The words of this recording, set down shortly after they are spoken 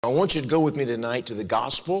I want you to go with me tonight to the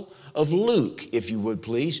Gospel of Luke, if you would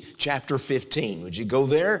please, chapter 15. Would you go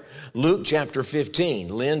there? Luke chapter 15.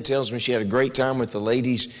 Lynn tells me she had a great time with the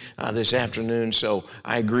ladies this afternoon, so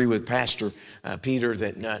I agree with Pastor Peter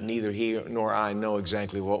that neither he nor I know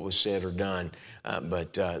exactly what was said or done,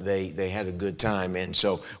 but they had a good time. And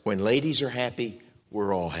so when ladies are happy,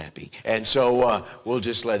 we're all happy. And so we'll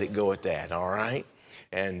just let it go at that, all right?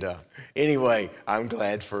 And anyway, I'm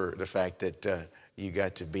glad for the fact that you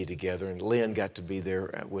got to be together, and Lynn got to be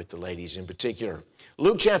there with the ladies in particular.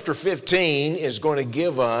 Luke chapter 15 is going to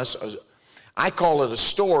give us, I call it a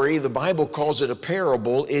story. The Bible calls it a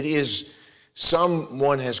parable. It is,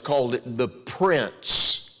 someone has called it the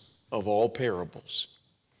prince of all parables.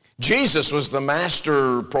 Jesus was the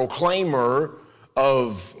master proclaimer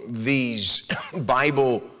of these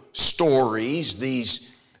Bible stories,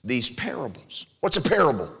 these parables. What's a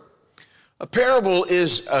parable? A parable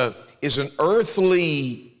is an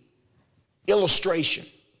earthly illustration,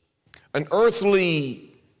 an earthly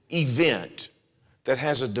event that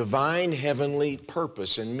has a divine heavenly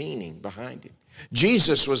purpose and meaning behind it.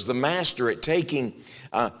 Jesus was the master at taking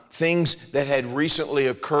things that had recently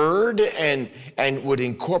occurred and would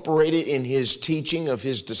incorporate it in his teaching of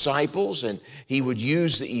his disciples, and he would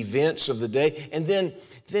use the events of the day, and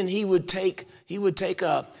then he would take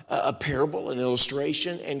a parable, an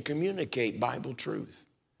illustration, and communicate Bible truth.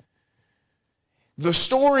 The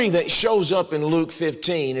story that shows up in Luke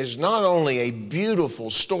 15 is not only a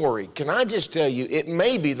beautiful story. Can I just tell you, it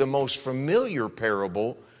may be the most familiar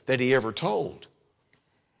parable that he ever told.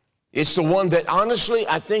 It's the one that, honestly,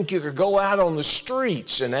 I think you could go out on the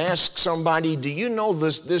streets and ask somebody, do you know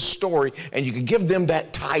this story? And you could give them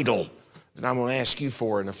that title that I'm going to ask you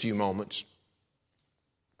for in a few moments.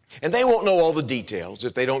 And they won't know all the details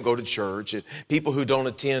if they don't go to church, if people who don't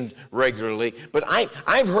attend regularly. But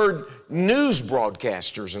I've heard news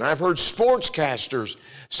broadcasters and I've heard sportscasters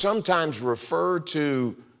sometimes refer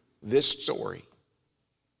to this story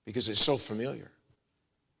because it's so familiar.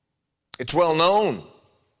 It's well known.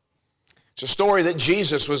 It's a story that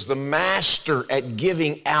Jesus was the master at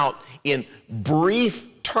giving out in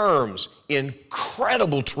brief terms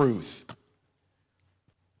incredible truth.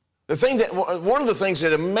 One of the things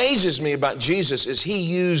that amazes me about Jesus is he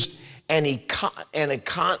used an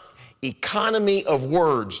economy of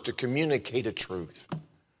words to communicate a truth.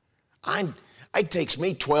 It takes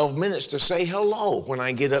me 12 minutes to say hello when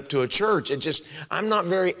I get up to a church. I'm not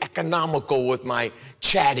very economical with my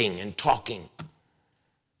chatting and talking.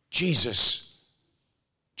 Jesus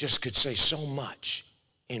just could say so much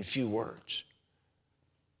in few words.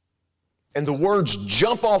 And the words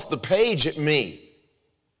jump off the page at me.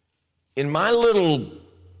 In my little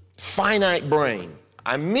finite brain,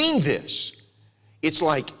 I mean this. It's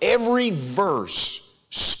like every verse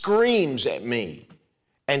screams at me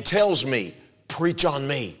and tells me, preach on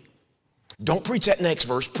me. Don't preach that next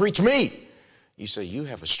verse, preach me. You say, you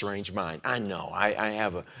have a strange mind. I know, I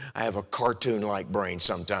have a cartoon-like brain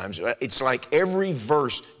sometimes. It's like every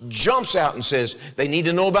verse jumps out and says, they need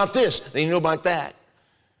to know about this, they need to know about that.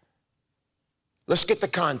 Let's get the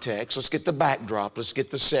context, let's get the backdrop, let's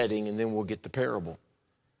get the setting, and then we'll get the parable.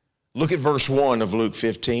 Look at verse 1 of Luke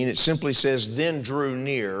 15. It simply says, then drew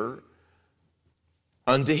near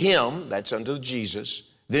unto him, that's unto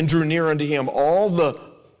Jesus, then drew near unto him all the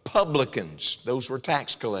publicans, those were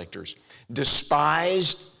tax collectors,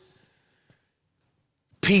 despised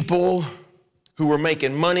people who were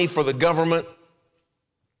making money for the government,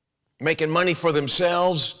 making money for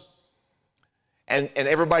themselves, and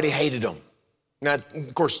everybody hated them. Now,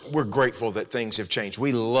 of course, we're grateful that things have changed.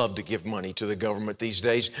 We love to give money to the government these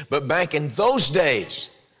days. But back in those days,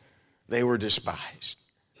 they were despised.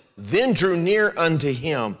 Then drew near unto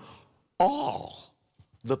him all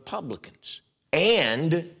the publicans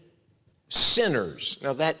and sinners.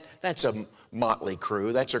 Now, that's a motley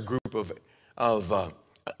crew. That's a group of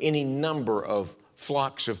any number of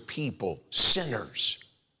flocks of people, sinners.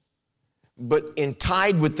 But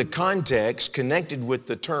tied with the context, connected with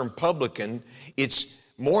the term publican,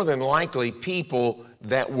 it's more than likely people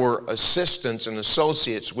that were assistants and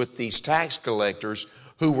associates with these tax collectors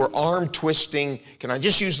who were arm-twisting, can I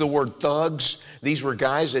just use the word thugs? These were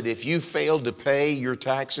guys that if you failed to pay your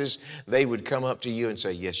taxes, they would come up to you and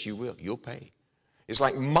say, yes, you will, you'll pay. It's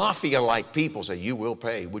like mafia-like people say, you will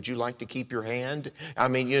pay. Would you like to keep your hand? I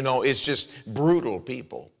mean, you know, it's just brutal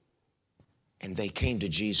people. And they came to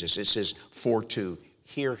Jesus. It says, for to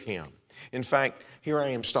hear him. In fact, here I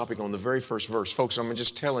am stopping on the very first verse. Folks, I'm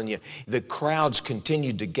just telling you, the crowds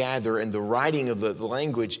continued to gather, and the writing of the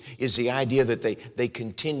language is the idea that they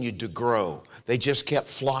continued to grow. They just kept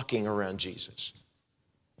flocking around Jesus.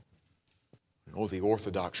 Oh, the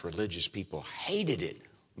Orthodox religious people hated it.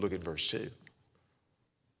 Look at verse 2.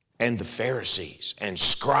 And the Pharisees and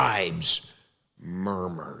scribes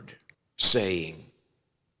murmured, saying,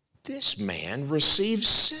 this man receives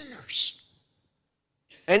sinners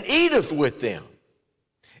and eateth with them.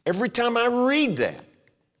 Every time I read that,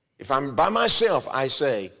 if I'm by myself, I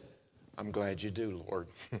say, I'm glad you do, Lord,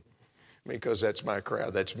 because that's my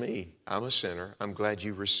crowd. That's me. I'm a sinner. I'm glad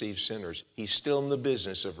you receive sinners. He's still in the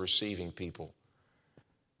business of receiving people.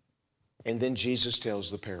 And then Jesus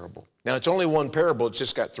tells the parable. Now, it's only one parable. It's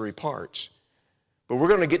just got 3 parts. But we're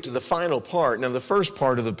going to get to the final part. Now, the first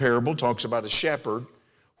part of the parable talks about a shepherd,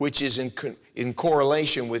 which is in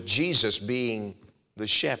correlation with Jesus being the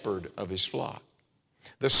shepherd of his flock.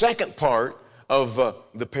 The second part of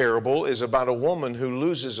the parable is about a woman who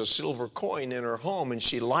loses a silver coin in her home, and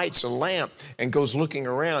she lights a lamp and goes looking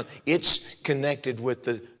around. It's connected with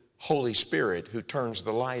the Holy Spirit who turns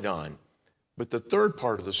the light on. But the third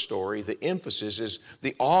part of the story, the emphasis is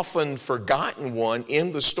the often forgotten one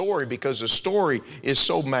in the story, because the story is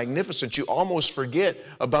so magnificent you almost forget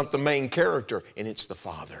about the main character, and it's the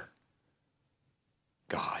Father,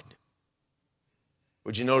 God.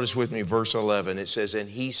 Would you notice with me verse 11? It says, and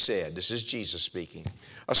he said, this is Jesus speaking,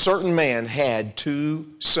 a certain man had 2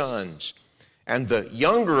 sons, and the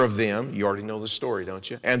younger of them, you already know the story, don't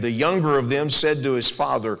you? And the younger of them said to his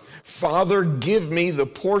father, Father, give me the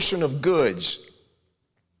portion of goods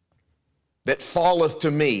that falleth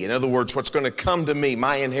to me. In other words, what's going to come to me,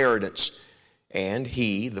 my inheritance. And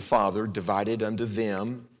he, the father, divided unto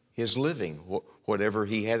them his living. Whatever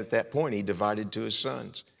he had at that point, he divided to his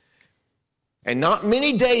sons. And not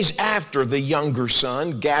many days after, the younger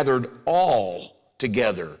son gathered all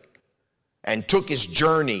together and took his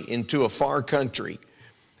journey into a far country,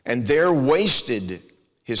 and there wasted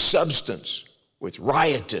his substance with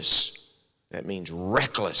riotous, that means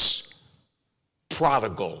reckless,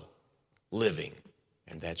 prodigal living.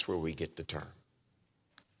 And that's where we get the term.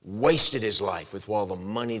 Wasted his life with all the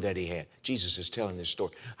money that he had. Jesus is telling this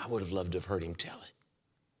story. I would have loved to have heard him tell it.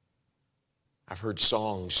 I've heard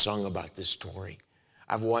songs sung about this story.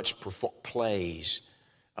 I've watched plays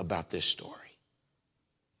about this story.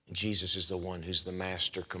 And Jesus is the one who's the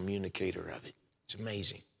master communicator of it. It's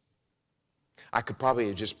amazing. I could probably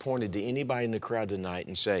have just pointed to anybody in the crowd tonight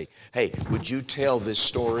and say, hey, would you tell this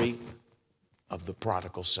story of the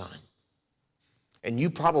prodigal son? And you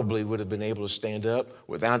probably would have been able to stand up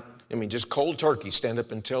without, just cold turkey, stand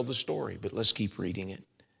up and tell the story. But let's keep reading it.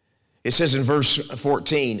 It says in verse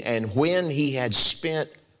 14, and when he had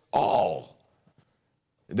spent all,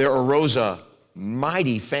 there arose a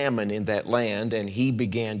mighty famine in that land, and he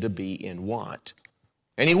began to be in want.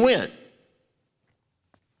 And he went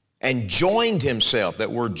and joined himself. That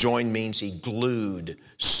word join means he glued,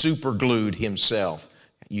 super glued himself.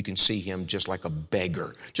 You can see him just like a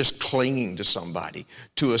beggar, just clinging to somebody,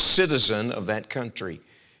 to a citizen of that country.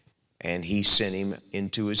 And he sent him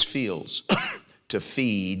into his fields to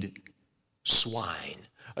feed swine.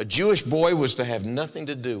 A Jewish boy was to have nothing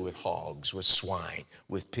to do with hogs, with swine,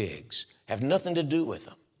 with pigs. Have nothing to do with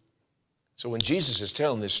them. So when Jesus is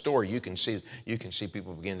telling this story, you can see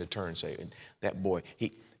people begin to turn and say, that boy,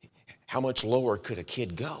 how much lower could a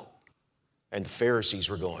kid go? And the Pharisees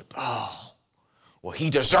were going, oh, well, he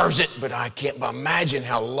deserves it, but I can't imagine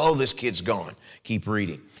how low this kid's gone. Keep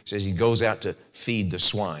reading. It says he goes out to feed the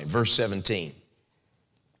swine. Verse 17.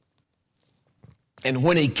 And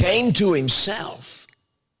when he came to himself,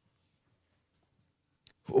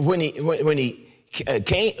 Verse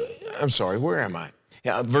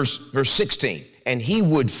 16. And he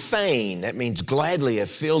would fain, that means gladly, have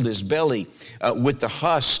filled his belly with the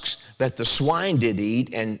husks that the swine did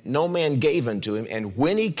eat, and no man gave unto him. And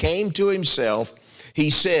when he came to himself, he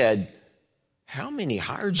said, how many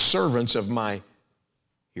hired servants of my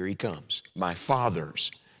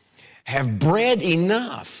father's, have bread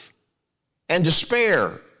enough and to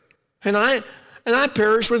spare, and I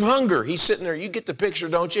perish with hunger. He's sitting there, you get the picture,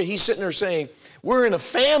 don't you? He's sitting there saying, we're in a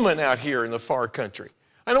famine out here in the far country.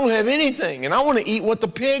 I don't have anything, and I want to eat what the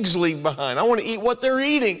pigs leave behind. I want to eat what they're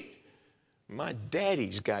eating. My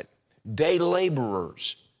daddy's got day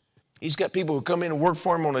laborers. He's got people who come in and work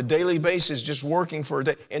for him on a daily basis, just working for a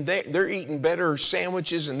day, and they're eating better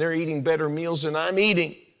sandwiches and they're eating better meals than I'm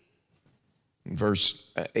eating.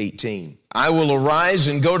 Verse 18, I will arise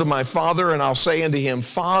and go to my father, and I'll say unto him,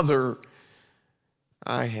 Father,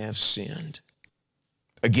 I have sinned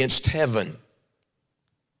against heaven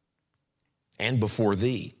and before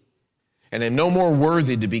thee, and am no more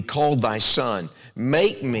worthy to be called thy son.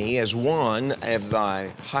 Make me as one of thy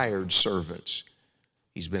hired servants.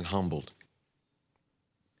 He's been humbled.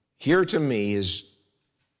 Here to me is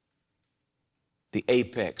the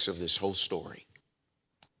apex of this whole story.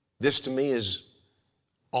 This to me is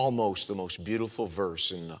almost the most beautiful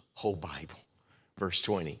verse in the whole Bible. Verse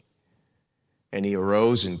 20. And he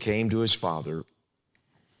arose and came to his father.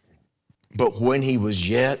 But when he was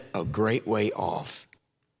yet a great way off,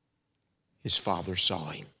 his father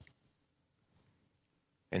saw him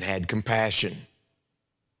and had compassion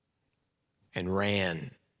and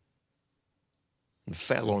ran and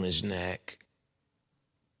fell on his neck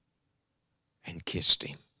and kissed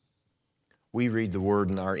him. We read the word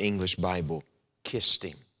in our English Bible, kissed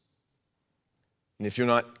him. And if you're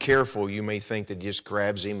not careful, you may think that he just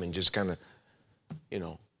grabs him and just kind of,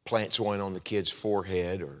 plants one on the kid's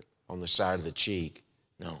forehead or on the side of the cheek.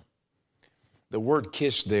 No. The word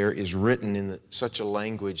kiss there is written in such a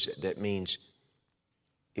language that means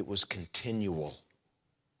it was continual.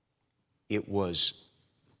 It was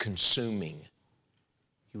consuming.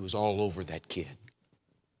 He was all over that kid.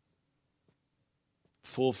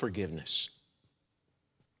 Full forgiveness.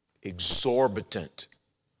 Exorbitant.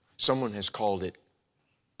 Someone has called it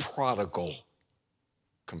prodigal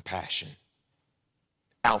compassion.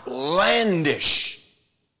 Outlandish,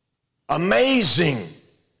 amazing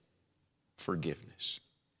forgiveness.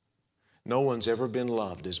 No one's ever been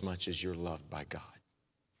loved as much as you're loved by God.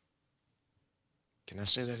 Can I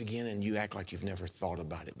say that again? And you act like you've never thought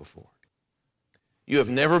about it before. You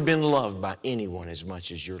have never been loved by anyone as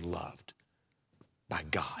much as you're loved by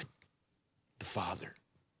God, the Father.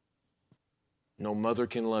 No mother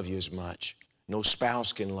can love you as much. No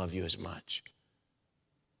spouse can love you as much.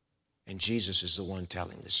 And Jesus is the one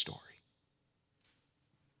telling this story.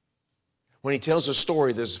 When he tells a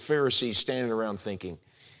story, there's Pharisees standing around thinking,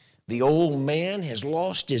 the old man has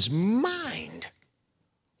lost his mind.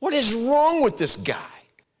 What is wrong with this guy?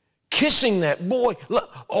 Kissing that boy. Look,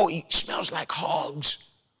 oh, he smells like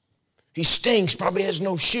hogs. He stinks, probably has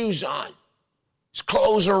no shoes on. His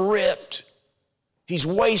clothes are ripped. He's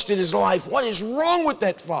wasted his life. What is wrong with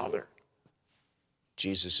that father?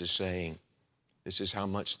 Jesus is saying, this is how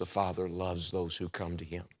much the Father loves those who come to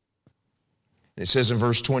him. And it says in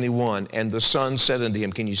verse 21, and the son said unto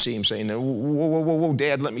him, can you see him saying, whoa,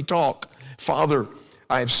 Dad, let me talk. Father,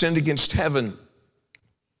 I have sinned against heaven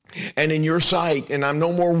and in your sight, and I'm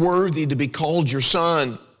no more worthy to be called your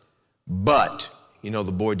son. But, the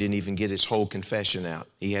boy didn't even get his whole confession out.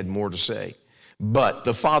 He had more to say. But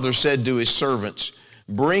the father said to his servants,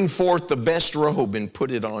 bring forth the best robe and put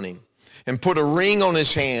it on him, and put a ring on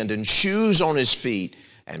his hand and shoes on his feet,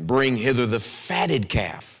 and bring hither the fatted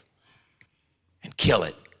calf and kill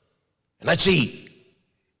it. And let's eat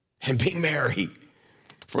and be merry.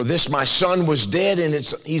 For this my son was dead and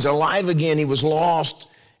he's alive again. He was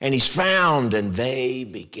lost and he's found. And they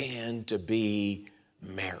began to be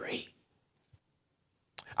merry.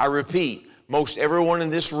 I repeat, most everyone in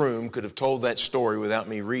this room could have told that story without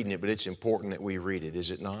me reading it, but it's important that we read it,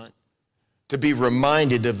 is it not? To be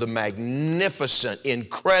reminded of the magnificent,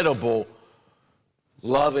 incredible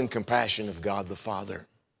love and compassion of God the Father.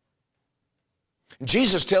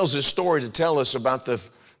 Jesus tells this story to tell us about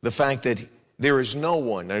the fact that there is no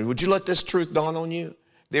one. Now, would you let this truth dawn on you?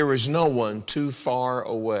 There is no one too far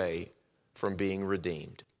away from being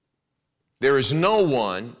redeemed. There is no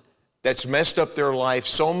one that's messed up their life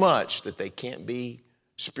so much that they can't be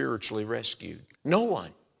spiritually rescued. No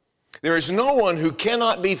one. There is no one who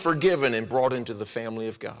cannot be forgiven and brought into the family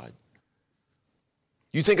of God.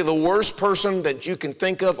 You think of the worst person that you can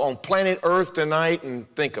think of on planet Earth tonight and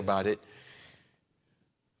think about it.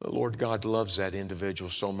 The Lord God loves that individual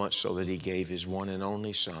so much so that he gave his one and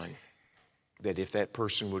only Son, that if that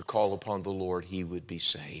person would call upon the Lord, he would be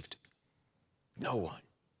saved. No one.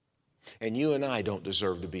 And you and I don't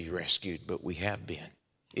deserve to be rescued, but we have been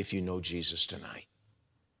if you know Jesus tonight.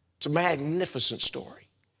 It's a magnificent story.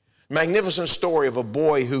 Magnificent story of a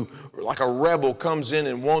boy who, like a rebel, comes in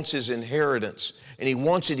and wants his inheritance, and he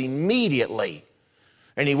wants it immediately,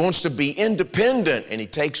 and he wants to be independent, and he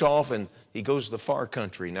takes off and he goes to the far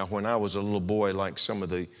country. Now, when I was a little boy, like some of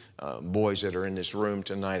the boys that are in this room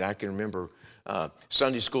tonight, I can remember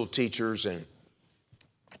Sunday school teachers and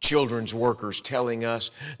children's workers telling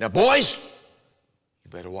us, now boys, you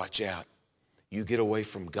better watch out. You get away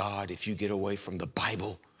from God, if you get away from the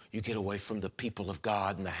Bible, you get away from the people of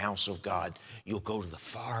God and the house of God, you'll go to the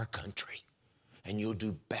far country and you'll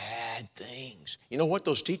do bad things. You know what?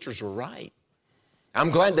 Those teachers were right. I'm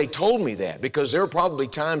glad they told me that, because there are probably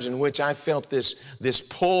times in which I felt this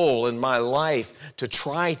pull in my life to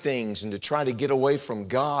try things and to try to get away from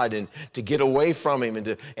God and to get away from Him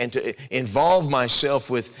and to involve myself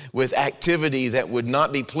with activity that would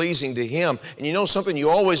not be pleasing to Him. And you know something? You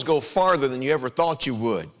always go farther than you ever thought you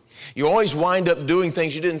would. You always wind up doing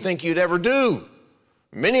things you didn't think you'd ever do.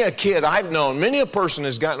 Many a kid I've known, many a person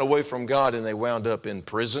has gotten away from God and they wound up in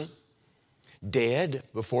prison, dead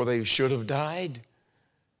before they should have died,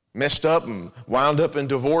 messed up and wound up in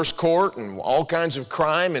divorce court and all kinds of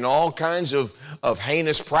crime and all kinds of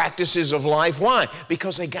heinous practices of life. Why?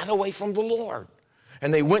 Because they got away from the Lord.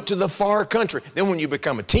 And they went to the far country. Then when you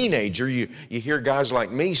become a teenager, you hear guys like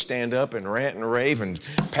me stand up and rant and rave and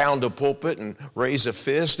pound a pulpit and raise a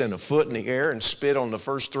fist and a foot in the air and spit on the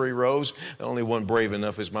first 3 rows. The only one brave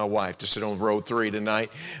enough is my wife to sit on row 3 tonight.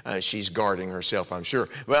 She's guarding herself, I'm sure.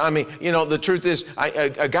 But I mean, you know, the truth is,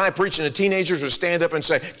 a guy preaching to teenagers would stand up and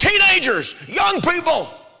say, "Teenagers, young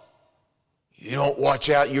people, you don't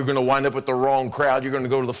watch out, you're going to wind up with the wrong crowd. You're going to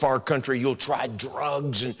go to the far country. You'll try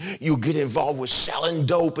drugs and you'll get involved with selling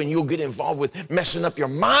dope and you'll get involved with messing up your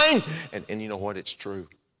mind." And you know what? It's true.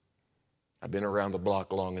 I've been around the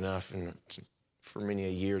block long enough, and for many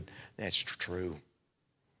a year, that's true.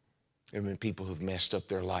 There have been people who've messed up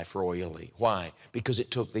their life royally. Why? Because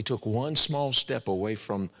they took one small step away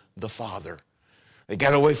from the Father. They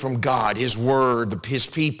got away from God, His Word, His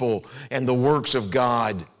people, and the works of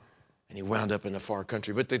God. And he wound up in a far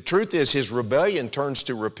country. But the truth is, his rebellion turns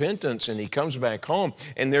to repentance and he comes back home.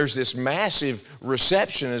 And there's this massive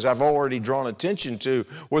reception, as I've already drawn attention to,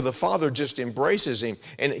 where the Father just embraces him.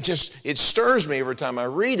 And it stirs me every time I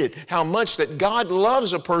read it, how much that God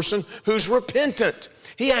loves a person who's repentant.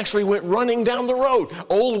 He actually went running down the road.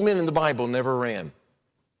 Old men in the Bible never ran.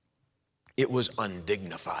 It was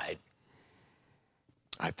undignified.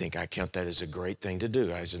 I think I count that as a great thing to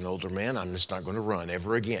do. As an older man, I'm just not going to run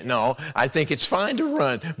ever again. No, I think it's fine to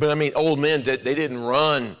run. But I mean, old men, they didn't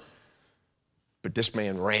run. But this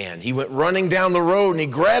man ran. He went running down the road and he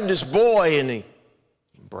grabbed this boy and he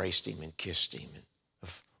embraced him and kissed him. And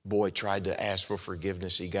the boy tried to ask for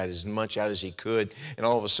forgiveness. He got as much out as he could. And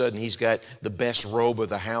all of a sudden, he's got the best robe of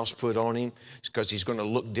the house put on him because he's going to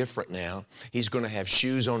look different now. He's going to have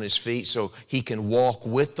shoes on his feet so he can walk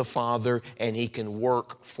with the Father and he can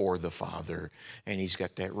work for the Father. And he's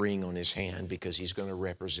got that ring on his hand because he's going to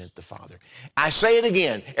represent the Father. I say it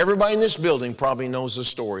again. Everybody in this building probably knows the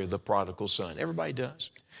story of the prodigal son. Everybody does.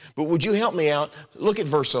 But would you help me out? Look at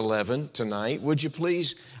verse 11 tonight. Would you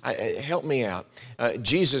please help me out?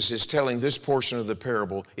 Jesus is telling this portion of the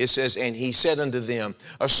parable. It says, "And he said unto them,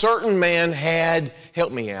 a certain man had,"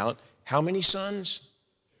 help me out, how many sons?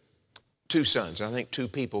 2 sons. I think 2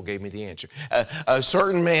 people gave me the answer. A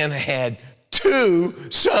certain man had 2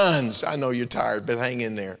 sons. I know you're tired, but hang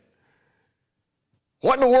in there.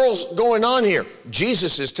 What in the world's going on here?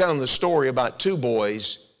 Jesus is telling the story about 2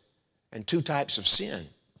 boys and 2 types of sin.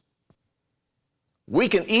 We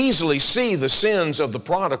can easily see the sins of the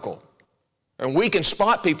prodigal, and we can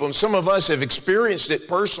spot people, and some of us have experienced it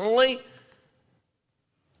personally,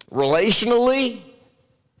 relationally.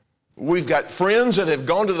 We've got friends that have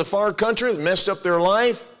gone to the far country that messed up their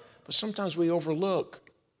life, but sometimes we overlook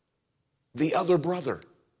the other brother.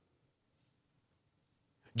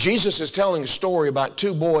 Jesus is telling a story about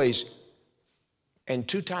 2 boys and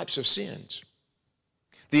 2 types of sins.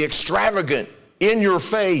 The extravagant,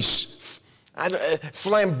 in-your-face,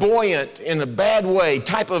 flamboyant in a bad way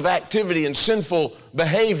type of activity and sinful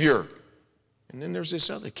behavior. And then there's this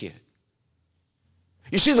other kid.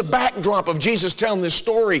 You see, the backdrop of Jesus telling this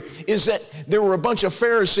story is that there were a bunch of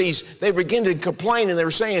Pharisees. They began to complain and they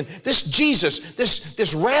were saying, this Jesus,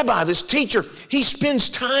 this rabbi, this teacher, he spends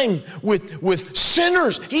time with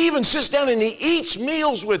sinners. He even sits down and he eats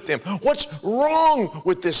meals with them. What's wrong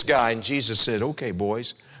with this guy? And Jesus said, okay,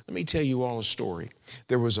 boys, let me tell you all a story.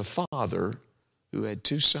 There was a father who had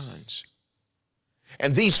 2 sons.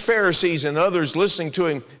 And these Pharisees and others listening to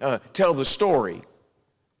him tell the story,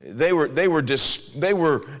 they were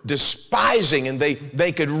despising, and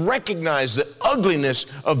they could recognize the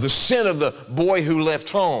ugliness of the sin of the boy who left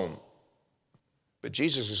home. But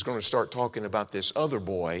Jesus is going to start talking about this other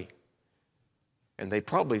boy, and they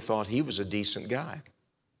probably thought he was a decent guy,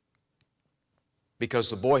 because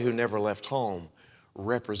the boy who never left home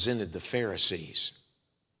represented the Pharisees,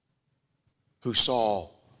 who saw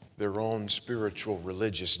their own spiritual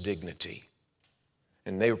religious dignity.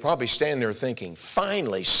 And they were probably standing there thinking,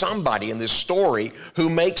 finally, somebody in this story who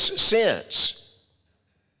makes sense.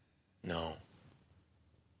 No,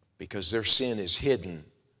 because their sin is hidden.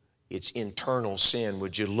 It's internal sin.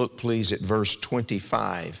 Would you look, please, at verse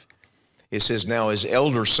 25? It says, "Now his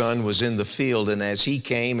elder son was in the field, and as he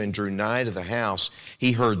came and drew nigh to the house,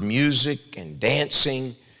 he heard music and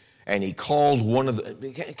dancing, and he called one of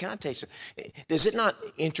the..." Can I tell you something? Does it not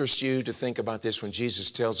interest you to think about this when Jesus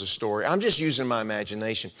tells a story? I'm just using my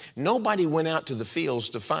imagination. Nobody went out to the fields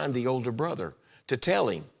to find the older brother, to tell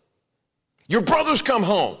him, your brother's come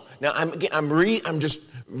home. Now, I'm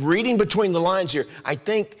just reading between the lines here. I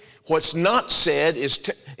think what's not said is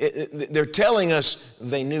they're telling us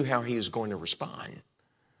they knew how he was going to respond.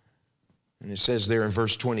 And it says there in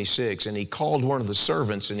verse 26, and he called one of the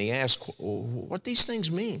servants and he asked what these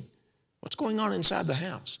things mean. What's going on inside the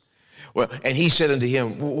house? Well, and he said unto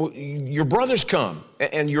him, your brothers come,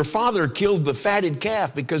 and your father killed the fatted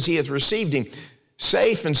calf because he hath received him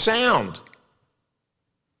safe and sound.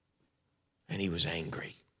 And he was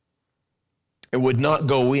angry and would not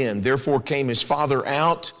go in. Therefore came his father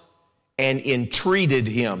out and entreated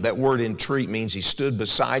him. That word entreat means he stood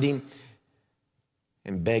beside him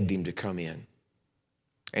and begged him to come in.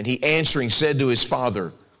 And he answering said to his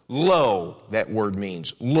father, lo, that word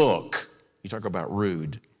means look. You talk about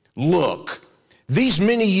rude. Look, these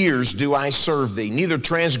many years do I serve thee, neither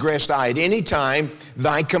transgressed I at any time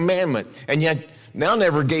thy commandment. And yet thou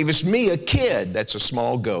never gavest me a kid, that's a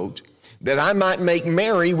small goat, that I might make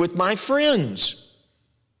merry with my friends.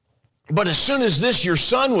 But as soon as this your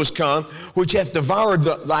son was come, which hath devoured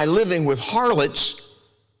thy living with harlots,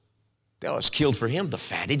 thou hast killed for him the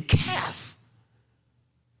fatted calf.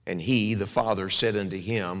 And he, the father, said unto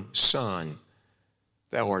him, son,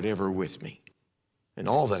 thou art ever with me, and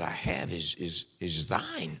all that I have is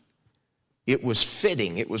thine. It was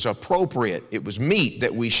fitting, it was appropriate, it was meet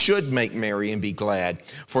that we should make merry and be glad.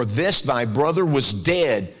 For this thy brother was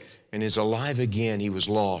dead, and is alive again. He was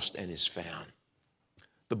lost and is found.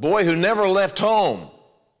 The boy who never left home,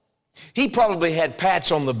 he probably had pats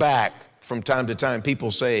on the back from time to time,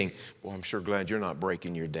 people saying, boy, I'm sure glad you're not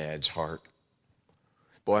breaking your dad's heart.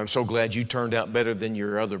 Boy, I'm so glad you turned out better than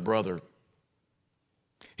your other brother.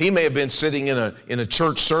 He may have been sitting in a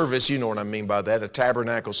church service, you know what I mean by that, a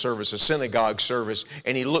tabernacle service, a synagogue service,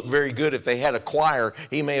 and he looked very good. If they had a choir,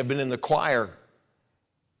 he may have been in the choir.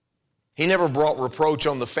 He never brought reproach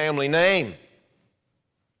on the family name.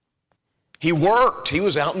 He worked. He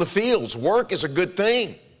was out in the fields. Work is a good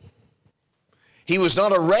thing. He was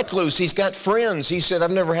not a recluse. He's got friends. He said,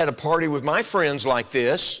 I've never had a party with my friends like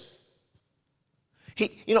this.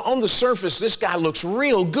 On the surface, this guy looks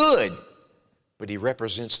real good, but he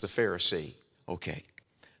represents the Pharisee. Okay,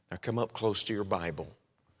 now come up close to your Bible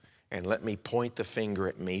and let me point the finger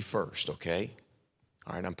at me first, okay?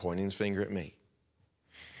 All right, I'm pointing the finger at me.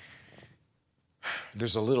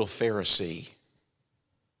 There's a little Pharisee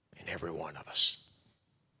in every one of us.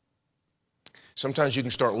 Sometimes you can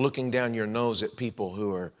start looking down your nose at people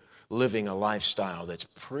who are living a lifestyle that's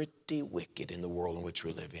pretty wicked in the world in which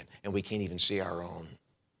we live in, and we can't even see our own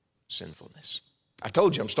sinfulness. I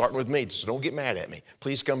told you I'm starting with me, so don't get mad at me.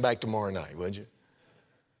 Please come back tomorrow night, would you?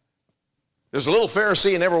 There's a little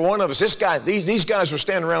Pharisee in every one of us. These guys were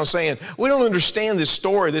standing around saying, we don't understand this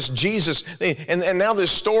story, this Jesus thing. And now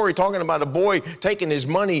this story talking about a boy taking his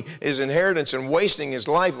money, his inheritance, and wasting his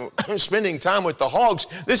life, spending time with the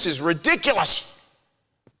hogs. This is ridiculous.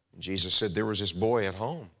 And Jesus said there was this boy at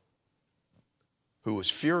home who was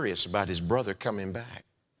furious about his brother coming back.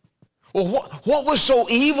 Well, what was so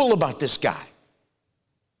evil about this guy?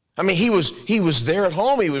 I mean, he was there at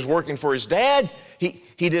home. He was working for his dad.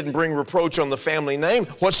 He didn't bring reproach on the family name.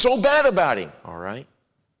 What's so bad about him? All right,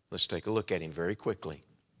 let's take a look at him very quickly.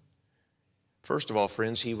 First of all,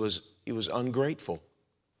 friends, he was ungrateful.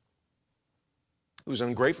 He was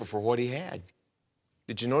ungrateful for what he had.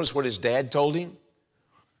 Did you notice what his dad told him?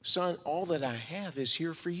 Son, all that I have is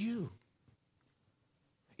here for you.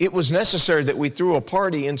 It was necessary that we threw a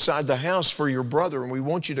party inside the house for your brother, and we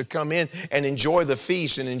want you to come in and enjoy the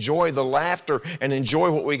feast and enjoy the laughter and enjoy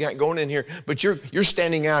what we got going in here. But you're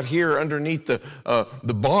standing out here underneath the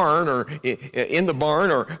barn, or in the barn,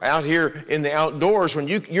 or out here in the outdoors, when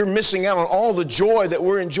you're missing out on all the joy that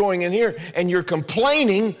we're enjoying in here, and you're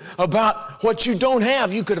complaining about what you don't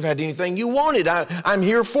have. You could have had anything you wanted. I'm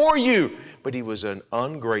here for you. But he was an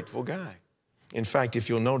ungrateful guy. In fact, if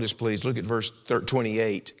you'll notice, please, look at verse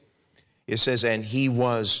 28. It says, and he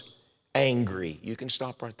was angry. You can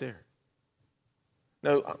stop right there.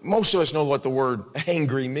 Now, most of us know what the word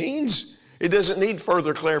angry means. It doesn't need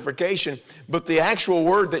further clarification. But the actual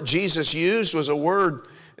word that Jesus used was a word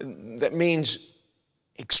that means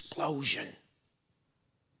explosion.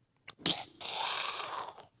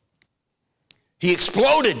 He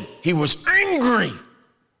exploded. He was angry.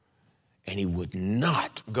 And he would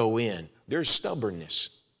not go in. There's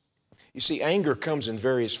stubbornness. You see, anger comes in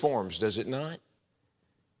various forms, does it not?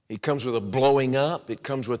 It comes with a blowing up. It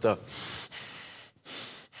comes with a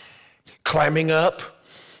clamming up.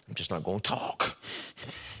 I'm just not going to talk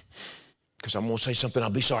because I'm going to say something I'll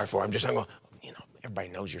be sorry for. I'm just not going to, everybody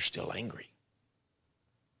knows you're still angry.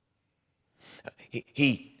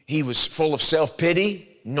 He He was full of self-pity.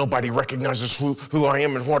 Nobody recognizes who I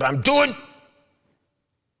am and what I'm doing.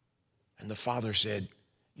 And the father said,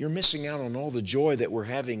 you're missing out on all the joy that we're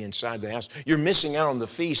having inside the house. You're missing out on the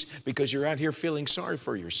feast because you're out here feeling sorry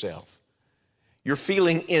for yourself. You're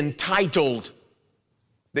feeling entitled,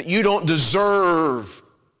 that you don't deserve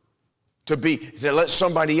to let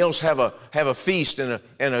somebody else have a feast and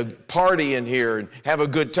a party in here and have a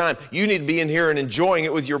good time. You need to be in here and enjoying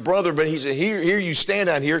it with your brother. But he said, here you stand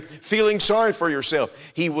out here feeling sorry for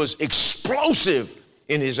yourself. He was explosive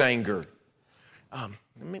in his anger.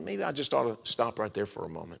 Maybe I just ought to stop right there for a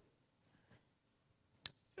moment.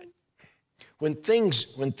 When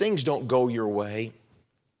things don't go your way,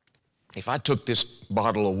 if I took this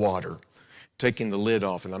bottle of water, taking the lid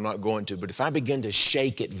off, and I'm not going to, but if I begin to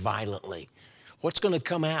shake it violently, what's going to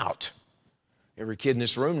come out? Every kid in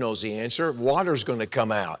this room knows the answer. Water's going to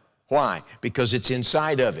come out. Why? Because it's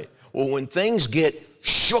inside of it. Well, when things get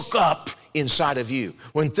shook up inside of you,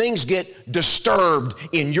 when things get disturbed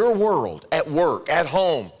in your world, at work, at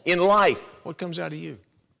home, in life, what comes out of you?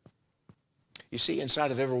 You see,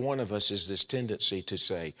 inside of every one of us is this tendency to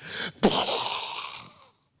say,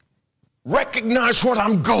 recognize what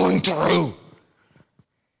I'm going through.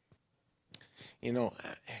 You know,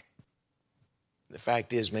 the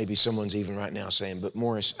fact is, maybe someone's even right now saying, but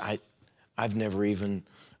Morris, I've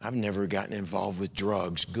never gotten involved with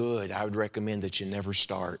drugs. Good. I would recommend that you never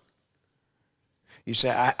start. You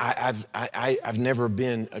say, I've never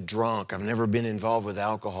been a drunk. I've never been involved with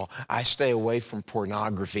alcohol. I stay away from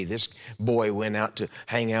pornography. This boy went out to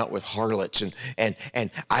hang out with harlots, and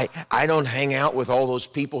I don't hang out with all those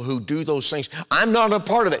people who do those things. I'm not a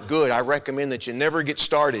part of that. Good. I recommend that you never get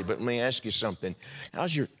started. But let me ask you something. How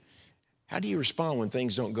do you respond when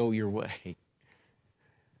things don't go your way?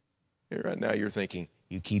 Right now you're thinking,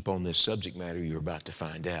 you keep on this subject matter, you're about to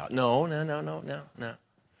find out. No.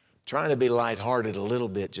 Trying to be lighthearted a little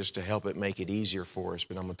bit just to help it make it easier for us.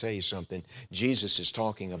 But I'm going to tell you something. Jesus is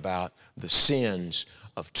talking about the sins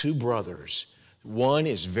of two brothers. One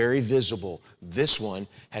is very visible. This one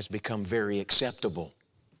has become very acceptable.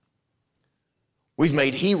 We've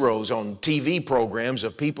made heroes on TV programs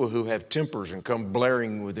of people who have tempers and come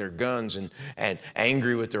blaring with their guns and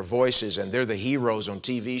angry with their voices, and they're the heroes on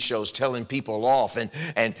TV shows telling people off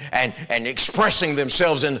and expressing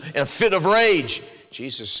themselves in a fit of rage.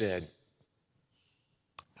 Jesus said,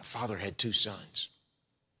 a father had two sons.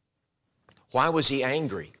 Why was he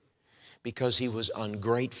angry? Because he was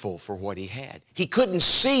ungrateful for what he had. He couldn't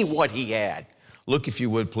see what he had. Look, if you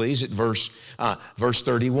would, please, at verse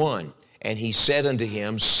 31. And he said unto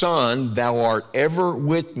him, Son, thou art ever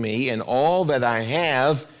with me, and all that I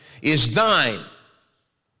have is thine.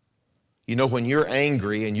 You know, when you're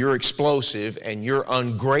angry and you're explosive and you're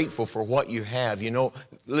ungrateful for what you have, you know,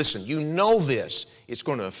 listen, you know this, it's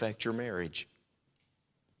going to affect your marriage.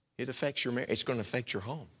 It affects your marriage. It's going to affect your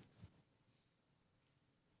home.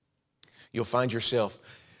 You'll find yourself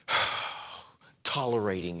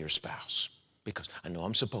tolerating your spouse because I know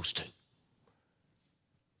I'm supposed to.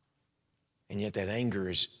 And yet that anger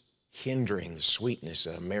is hindering the sweetness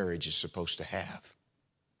that a marriage is supposed to have.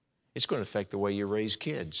 It's going to affect the way you raise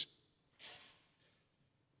kids.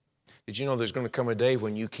 Did you know there's going to come a day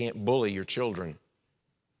when you can't bully your children?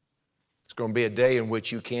 It's going to be a day in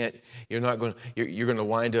which you're going to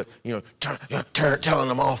wind up, telling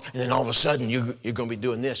them off, and then all of a sudden you're going to be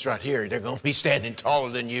doing this right here. They're going to be standing taller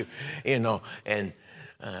than you, and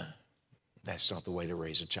that's not the way to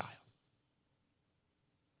raise a child.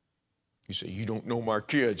 You say, you don't know my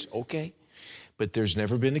kids. Okay, but there's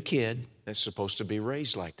never been a kid that's supposed to be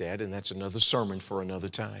raised like that, and that's another sermon for another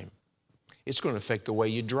time. It's going to affect the way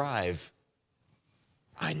you drive.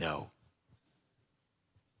 I know.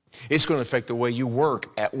 It's going to affect the way you work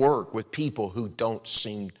at work with people who don't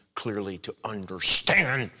seem clearly to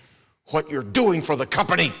understand what you're doing for the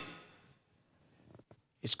company.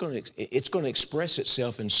 It's going to express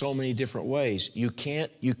itself in so many different ways. You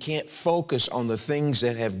can't focus on the things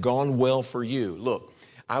that have gone well for you. Look,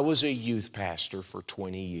 I was a youth pastor for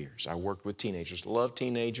 20 years. I worked with teenagers. Love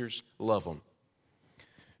teenagers, love them.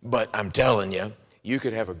 But I'm telling you, you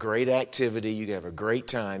could have a great activity, you could have a great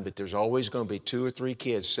time, but there's always going to be 2 or 3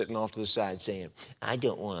 kids sitting off to the side saying, I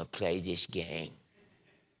don't want to play this game.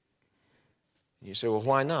 And you say, well,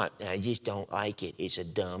 why not? I just don't like it. It's a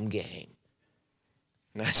dumb game.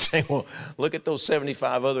 And I say, well, look at those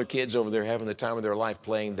 75 other kids over there having the time of their life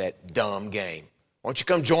playing that dumb game. Why don't you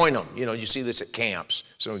come join them? You know, you see this at camps.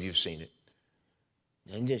 Some of you have seen it.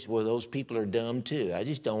 And well, those people are dumb too. I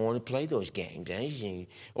just don't want to play those games.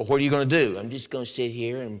 Well, what are you going to do? I'm just going to sit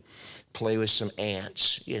here and play with some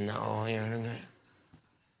ants,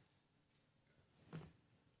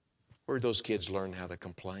 Where'd those kids learn how to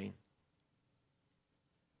complain?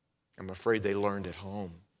 I'm afraid they learned at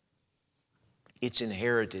home. It's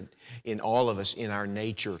inherited in all of us, in our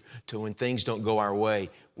nature, to when things don't go our way,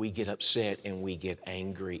 we get upset and we get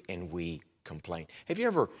angry and we complain. Have you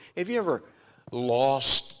ever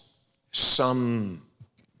lost some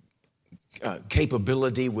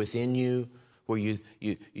capability within you where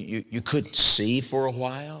you couldn't see for a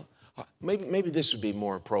while? Maybe this would be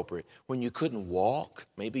more appropriate. When you couldn't walk,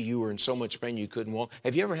 maybe you were in so much pain you couldn't walk.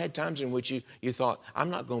 Have you ever had times in which you thought, I'm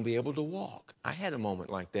not going to be able to walk? I had a moment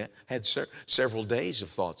like that. Had several days of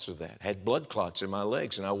thoughts of that. Had blood clots in my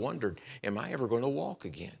legs, and I wondered, am I ever going to walk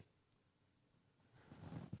again?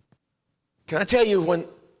 Can I tell you,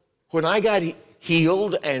 when I got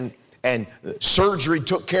healed and surgery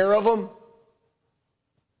took care of them,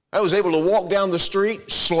 I was able to walk down the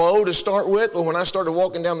street, slow to start with, but when I started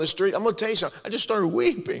walking down the street, I'm going to tell you something, I just started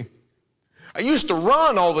weeping. I used to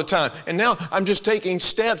run all the time, and now I'm just taking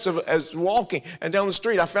steps as walking, and down the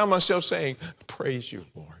street I found myself saying, praise you,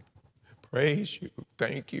 Lord. Praise you.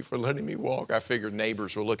 Thank you for letting me walk. I figured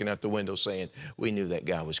neighbors were looking out the window saying, we knew that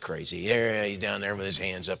guy was crazy. There, he's down there with his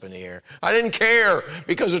hands up in the air. I didn't care,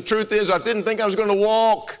 because the truth is I didn't think I was going to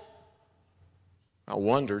walk. I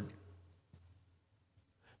wondered.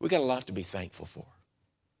 We got a lot to be thankful for.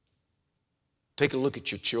 Take a look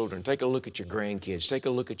at your children. Take a look at your grandkids. Take a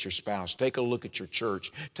look at your spouse. Take a look at your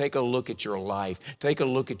church. Take a look at your life. Take a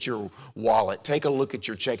look at your wallet. Take a look at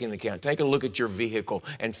your checking account. Take a look at your vehicle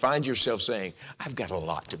and find yourself saying, I've got a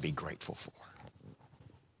lot to be grateful for.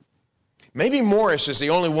 Maybe Morris is the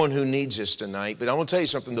only one who needs this tonight, but I want to tell you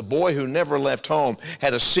something. The boy who never left home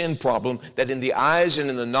had a sin problem that in the eyes and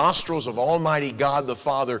in the nostrils of Almighty God the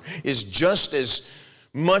Father is just as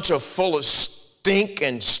much full of stink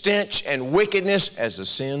and stench and wickedness as the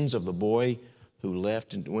sins of the boy who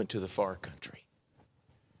left and went to the far country.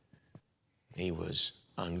 He was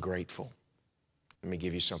ungrateful. Let me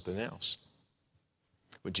give you something else.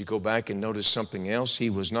 Would you go back and notice something else? He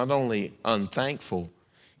was not only unthankful,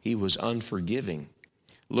 he was unforgiving.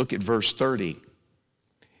 Look at verse 30.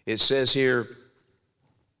 It says here,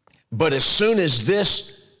 but as soon as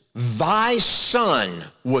this thy son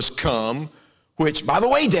was come, which, by the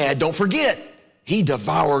way, Dad, don't forget, he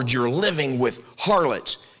devoured your living with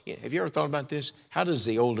harlots. Have you ever thought about this? How does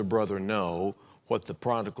the older brother know what the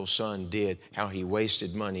prodigal son did, how he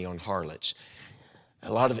wasted money on harlots?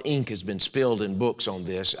 A lot of ink has been spilled in books on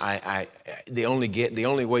this. The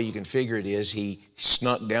only way you can figure it is he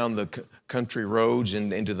snuck down the country roads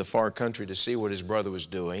and into the far country to see what his brother was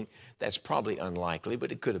doing. That's probably unlikely,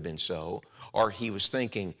 but it could have been so. Or he was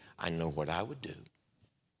thinking, I know what I would do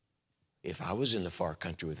if I was in the far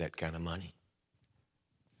country with that kind of money.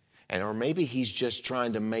 Or maybe he's just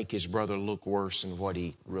trying to make his brother look worse than what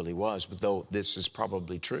he really was, but though this is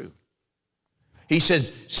probably true. He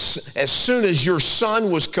says, as soon as your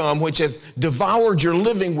son was come, which hath devoured your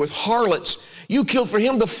living with harlots, you killed for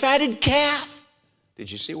him the fatted calf.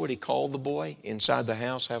 Did you see what he called the boy inside the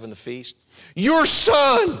house having a feast? Your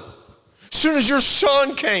son! As soon as your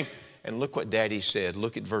son came. And look what Daddy said.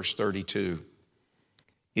 Look at verse 32.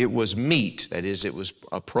 It was meet, that is, it was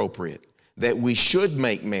appropriate, that we should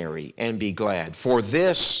make merry and be glad. For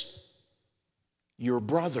this, your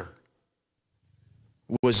brother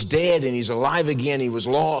was dead and he's alive again. He was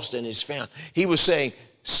lost and is found. He was saying,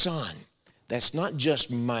 son, that's not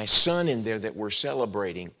just my son in there that we're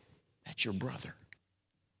celebrating. That's your brother.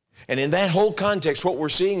 And in that whole context, what we're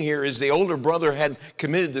seeing here is the older brother had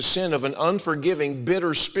committed the sin of an unforgiving,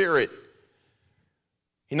 bitter spirit.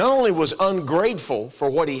 He not only was ungrateful for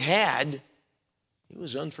what he had, he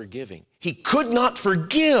was unforgiving. He could not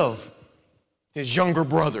forgive his younger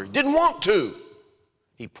brother. Didn't want to.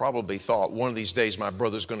 He probably thought, one of these days my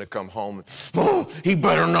brother's going to come home. Oh, he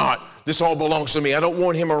better not. This all belongs to me. I don't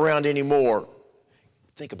want him around anymore.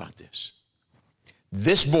 Think about this.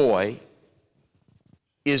 This boy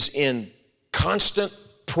is in constant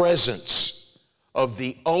presence of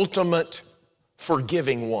the ultimate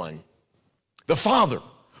forgiving one. The father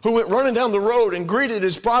who went running down the road and greeted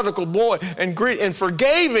his prodigal boy and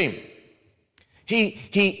forgave him.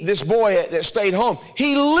 This boy that stayed home,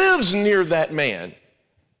 he lives near that man.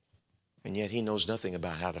 And yet he knows nothing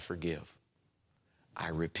about how to forgive. I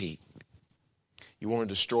repeat, you want to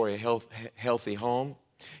destroy a healthy home?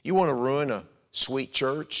 You want to ruin a sweet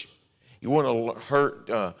church? You want to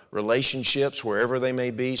hurt relationships wherever they may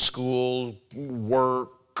be, school, work,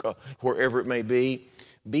 wherever it may be?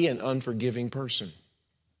 Be an unforgiving person.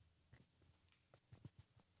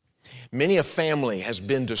 Many a family has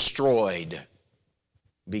been destroyed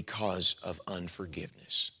because of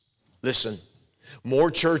unforgiveness. Listen,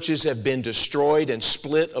 More churches have been destroyed and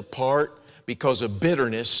split apart because of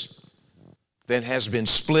bitterness than has been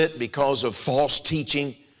split because of false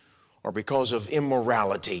teaching or because of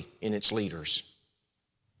immorality in its leaders.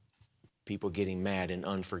 People getting mad and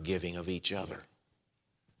unforgiving of each other.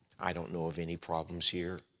 I don't know of any problems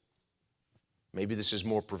here. Maybe this is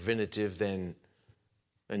more preventative than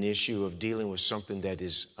an issue of dealing with something that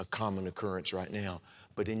is a common occurrence right now.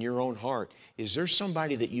 But in your own heart, is there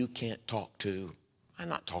somebody that you can't talk to? I'm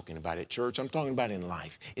not talking about at church. I'm talking about in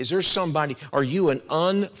life. Is there somebody, are you an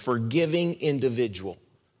unforgiving individual?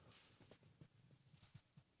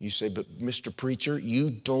 You say, but Mr. Preacher, you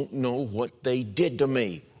don't know what they did to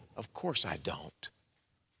me. Of course I don't.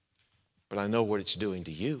 But I know what it's doing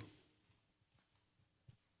to you.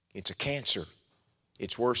 It's a cancer.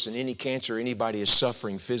 It's worse than any cancer anybody is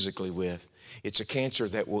suffering physically with. It's a cancer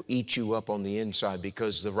that will eat you up on the inside,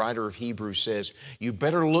 because the writer of Hebrews says, you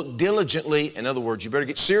better look diligently, in other words, you better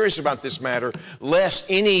get serious about this matter,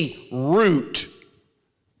 lest any root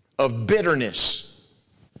of bitterness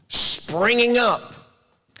springing up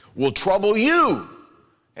will trouble you,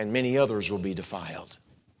 and many others will be defiled.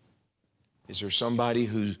 Is there somebody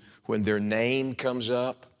who, when their name comes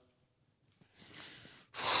up,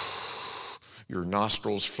 your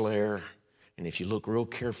nostrils flare, and if you look real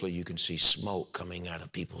carefully, you can see smoke coming out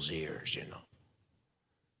of people's ears, you know?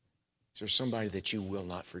 Is there somebody that you will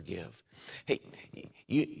not forgive? Hey,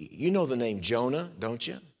 you know the name Jonah, don't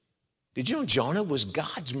you? Did you know Jonah was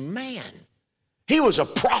God's man? He was a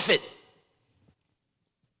prophet.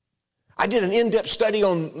 I did an in-depth study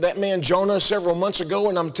on that man Jonah several months ago,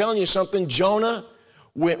 and I'm telling you something, Jonah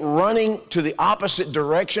went running to the opposite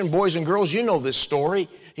direction. Boys and girls, you know this story.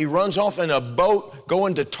 He runs off in a boat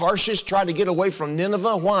going to Tarshish, trying to get away from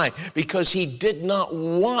Nineveh. Why? Because he did not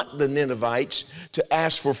want the Ninevites to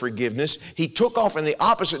ask for forgiveness. He took off in the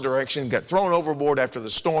opposite direction, got thrown overboard after the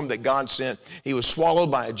storm that God sent. He was swallowed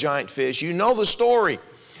by a giant fish. You know the story.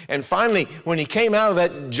 And finally, when he came out of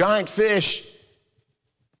that giant fish,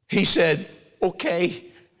 he said, okay,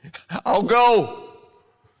 I'll go.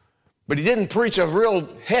 But he didn't preach a real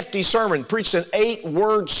hefty sermon. Preached an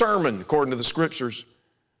 8-word sermon, according to the scriptures.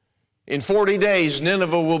 In 40 days,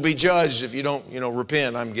 Nineveh will be judged if you don't,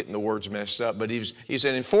 repent. I'm getting the words messed up. But he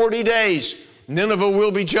said, in 40 days, Nineveh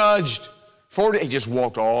will be judged. He just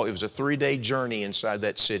walked it was a 3-day journey inside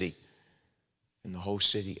that city. And the whole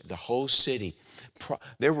city,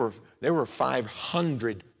 there were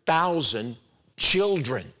 500,000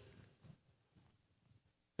 children.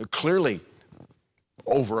 Clearly,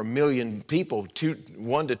 over 1 million people,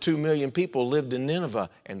 1 to 2 million people lived in Nineveh,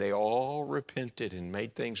 and they all repented and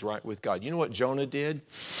made things right with God. You know what Jonah did?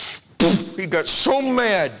 He got so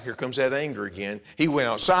mad. Here comes that anger again. He went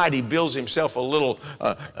outside. He builds himself a little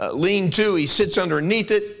lean-to. He sits underneath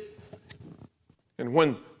it. And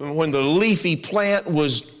when the leafy plant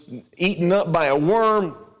was eaten up by a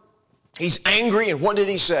worm, he's angry. And what did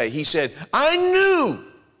he say? He said, I knew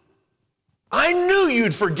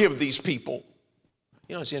you'd forgive these people.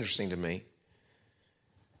 You know, it's interesting to me.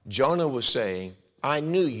 Jonah was saying, I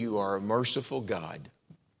knew you are a merciful God,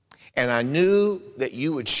 and I knew that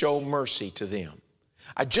you would show mercy to them.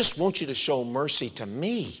 I just want you to show mercy to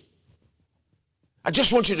me. I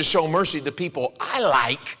just want you to show mercy to people I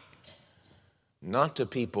like, not to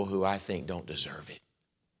people who I think don't deserve it.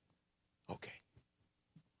 Okay.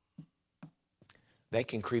 That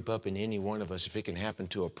can creep up in any one of us. If it can happen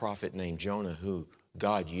to a prophet named Jonah who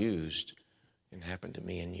God used, and happened to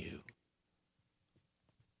me and you.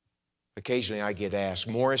 Occasionally I get asked,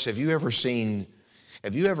 Morris, have you ever seen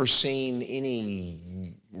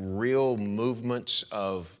any real movements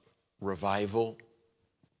of revival?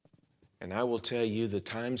 And I will tell you, the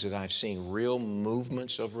times that I've seen real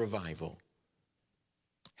movements of revival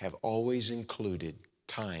have always included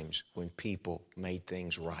times when people made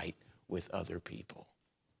things right with other people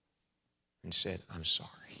and said, I'm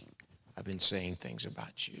sorry, I've been saying things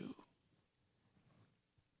about you.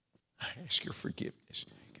 I ask your forgiveness.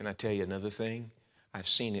 Can I tell you another thing? I've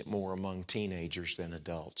seen it more among teenagers than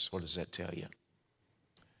adults. What does that tell you?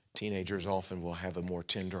 Teenagers often will have a more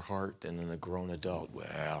tender heart than a grown adult.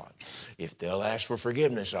 Well, if they'll ask for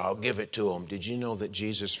forgiveness, I'll give it to them. Did you know that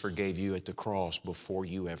Jesus forgave you at the cross before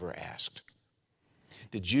you ever asked?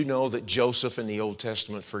 Did you know that Joseph in the Old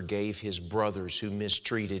Testament forgave his brothers who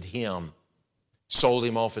mistreated him, sold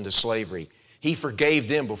him off into slavery? He forgave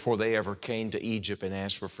them before they ever came to Egypt and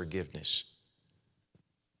asked for forgiveness.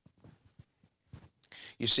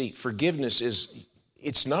 You see, forgiveness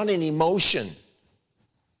it's not an emotion.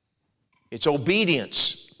 It's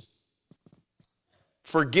obedience.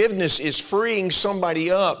 Forgiveness is freeing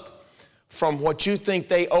somebody up from what you think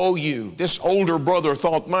they owe you. This older brother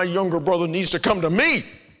thought, my younger brother needs to come to me.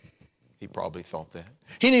 He probably thought that.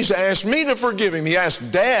 He needs to ask me to forgive him. He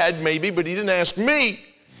asked Dad maybe, but he didn't ask me.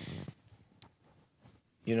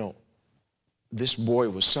 You know, this boy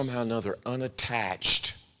was somehow or another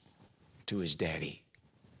unattached to his daddy.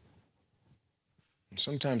 And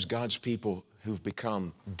sometimes God's people who've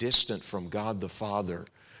become distant from God the Father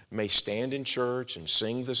may stand in church and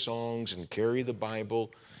sing the songs and carry the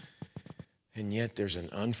Bible, and yet there's an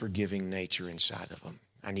unforgiving nature inside of them.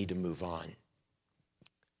 I need to move on.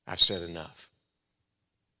 I've said enough.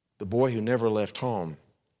 The boy who never left home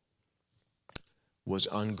was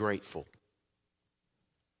ungrateful.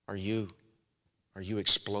 Are you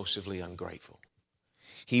explosively ungrateful?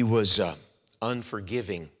 He was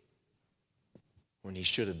unforgiving when he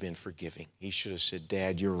should have been forgiving. He should have said,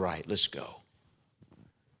 Dad, you're right, let's go.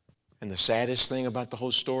 And the saddest thing about the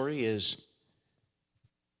whole story is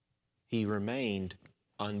he remained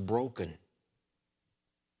unbroken.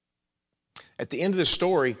 At the end of the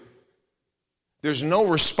story, there's no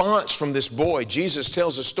response from this boy. Jesus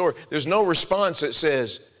tells a story. There's no response that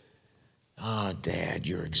says, Dad,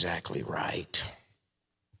 you're exactly right.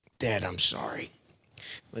 Dad, I'm sorry.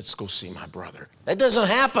 Let's go see my brother. That doesn't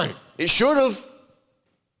happen. It should have.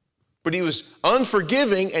 But he was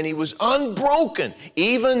unforgiving and he was unbroken,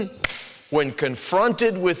 even when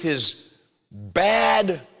confronted with his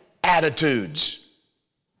bad attitudes.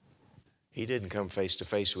 He didn't come face to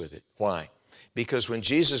face with it. Why? Because when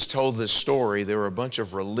Jesus told this story, there were a bunch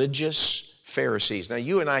of religious Pharisees. Now,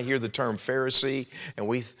 you and I hear the term Pharisee, and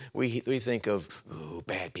we think of, ooh,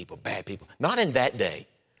 bad people, bad people. Not in that day.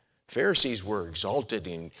 Pharisees were exalted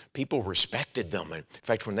and people respected them. In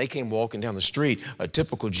fact, when they came walking down the street, a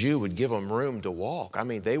typical Jew would give them room to walk. I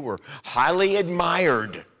mean, they were highly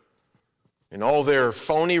admired in all their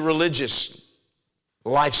phony religious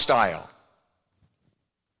lifestyle.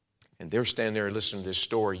 And they're standing there listening to this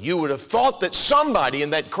story. You would have thought that somebody in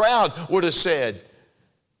that crowd would have said,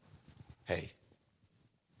 hey,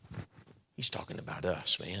 he's talking about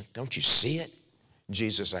us, man. Don't you see it?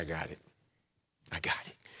 Jesus, I got it. I got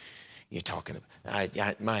it. You're talking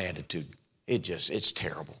about, my attitude, it's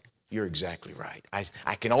terrible. You're exactly right.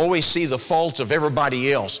 I can always see the faults of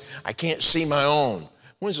everybody else. I can't see my own.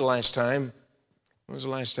 When's the last time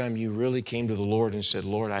you really came to the Lord and said,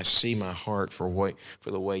 Lord, I see my heart for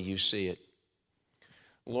the way you see it.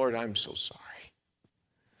 Lord, I'm so sorry.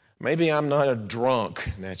 Maybe I'm not a drunk,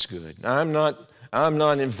 and that's good. I'm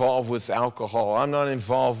not involved with alcohol. I'm not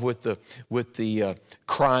involved with the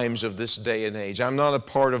crimes of this day and age. I'm not a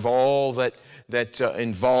part of all that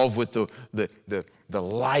involved with the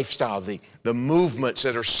lifestyle, the movements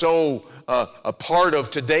that are so a part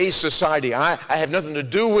of today's society. I have nothing to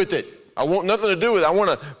do with it. I want nothing to do with it. I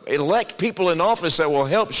want to elect people in office that will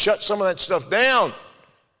help shut some of that stuff down.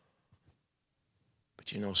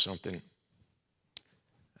 But you know something?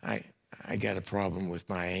 I got a problem with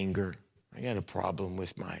my anger. I got a problem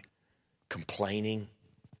with my complaining,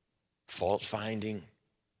 fault finding.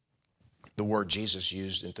 The word Jesus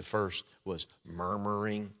used at the first was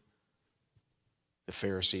murmuring. The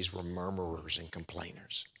Pharisees were murmurers and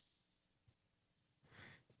complainers.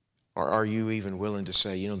 Or are you even willing to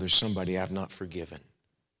say, there's somebody I've not forgiven?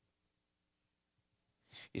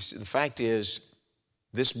 You see, the fact is,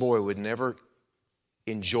 this boy would never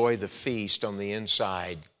enjoy the feast on the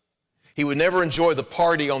inside. He would never enjoy the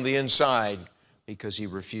party on the inside because he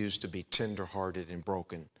refused to be tenderhearted and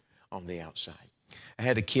broken on the outside. I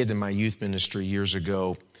had a kid in my youth ministry years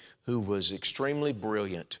ago who was extremely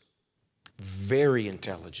brilliant, very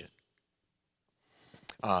intelligent,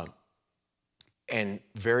 and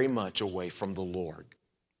very much away from the Lord.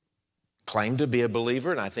 Claimed to be a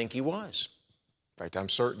believer, and I think he was. In fact, I'm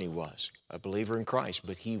certain he was a believer in Christ,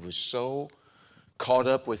 but he was so caught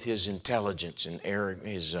up with his intelligence and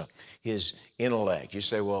his intellect. You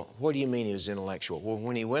say, well, what do you mean he was intellectual? Well,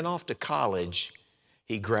 when he went off to college,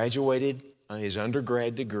 he graduated his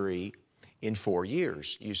undergrad degree in 4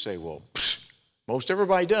 years. You say, well, most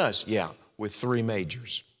everybody does. Yeah, with 3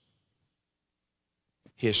 majors.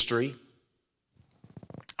 History,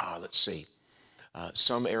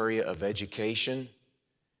 some area of education,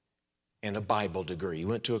 and a Bible degree. He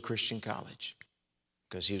went to a Christian college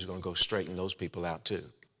because he was going to go straighten those people out too.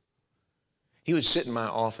 He would sit in my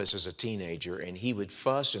office as a teenager and he would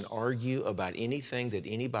fuss and argue about anything that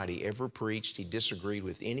anybody ever preached. He disagreed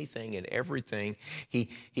with anything and everything. He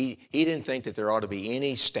didn't think that there ought to be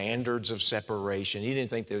any standards of separation. He didn't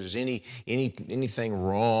think there was anything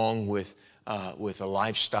wrong with a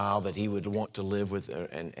lifestyle that he would want to live with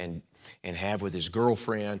and have with his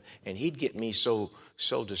girlfriend. And he'd get me so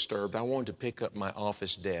disturbed. I wanted to pick up my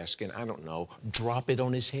office desk and, I don't know, drop it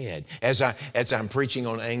on his head. As I'm preaching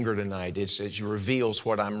on anger tonight, it reveals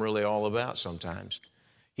what I'm really all about sometimes.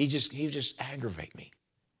 He would just aggravate me.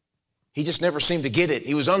 He just never seemed to get it.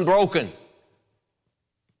 He was unbroken.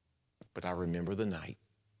 But I remember the night.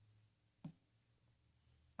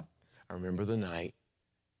 I remember the night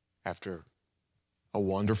after a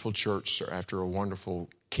wonderful church, after a wonderful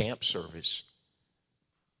camp service.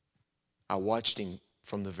 I watched him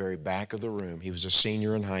from the very back of the room. He was a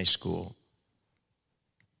senior in high school.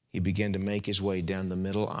 He began to make his way down the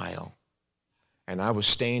middle aisle. And I was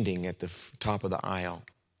standing at the top of the aisle.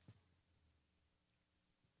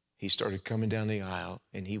 He started coming down the aisle,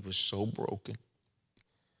 and he was so broken,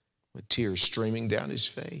 with tears streaming down his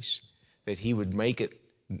face, that he would make it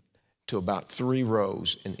to about 3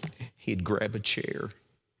 rows, and he'd grab a chair.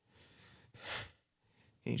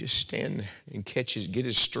 He'd just stand there and get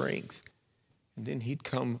his strength. And then he'd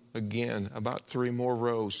come again, about 3 more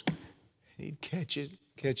rows. He'd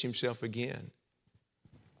catch himself again.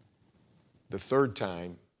 The third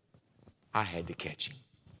time, I had to catch him.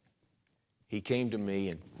 He came to me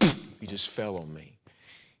and he just fell on me.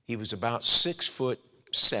 He was about 6'7".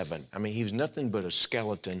 I mean, he was nothing but a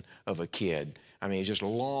skeleton of a kid. I mean, just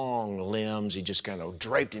long limbs. He just kind of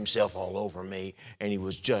draped himself all over me, and he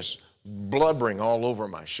was just blubbering all over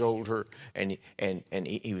my shoulder, and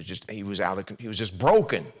he was just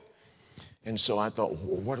broken. And so I thought,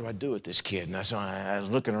 what do I do with this kid? And I was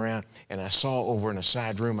looking around, and I saw over in a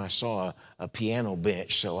side room, I saw a piano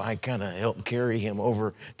bench. So I kind of helped carry him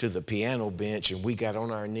over to the piano bench, and we got on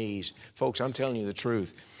our knees. Folks, I'm telling you the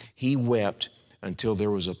truth. He wept until there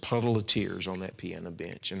was a puddle of tears on that piano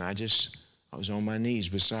bench. And I was on my knees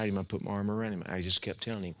beside him. I put my arm around him. I just kept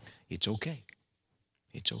telling him, it's okay.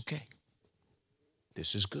 It's okay.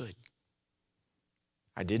 This is good.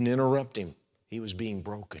 I didn't interrupt him. He was being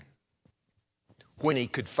broken. When he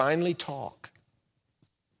could finally talk,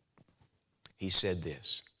 he said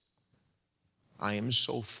this: I am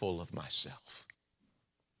so full of myself.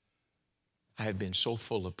 I have been so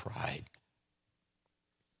full of pride.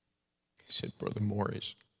 He said, Brother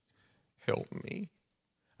Morris, help me.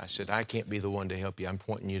 I said, I can't be the one to help you. I'm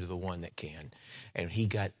pointing you to the one that can. And he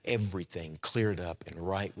got everything cleared up and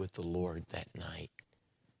right with the Lord that night.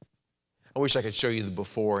 I wish I could show you the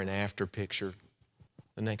before and after picture.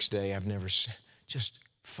 The next day, I've never seen, just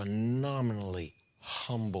phenomenally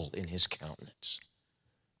humble in his countenance.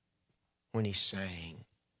 When he sang,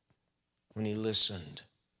 when he listened,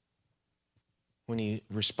 when he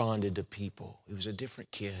responded to people. He was a different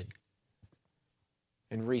kid.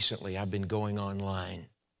 And recently, I've been going online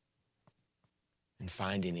and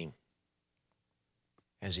finding him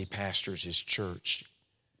as he pastors his church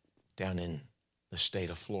down in the state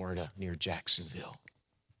of Florida near Jacksonville.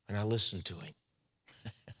 And I listen to him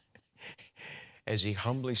as he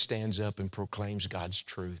humbly stands up and proclaims God's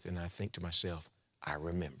truth. And I think to myself, I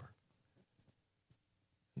remember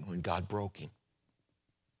when God broke him.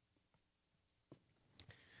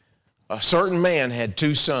 A certain man had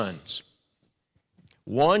 2 sons.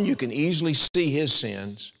 One, you can easily see his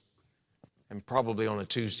sins. And probably on a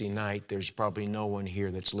Tuesday night, there's probably no one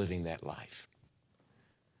here that's living that life.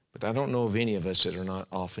 But I don't know of any of us that are not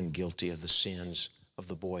often guilty of the sins of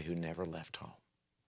the boy who never left home.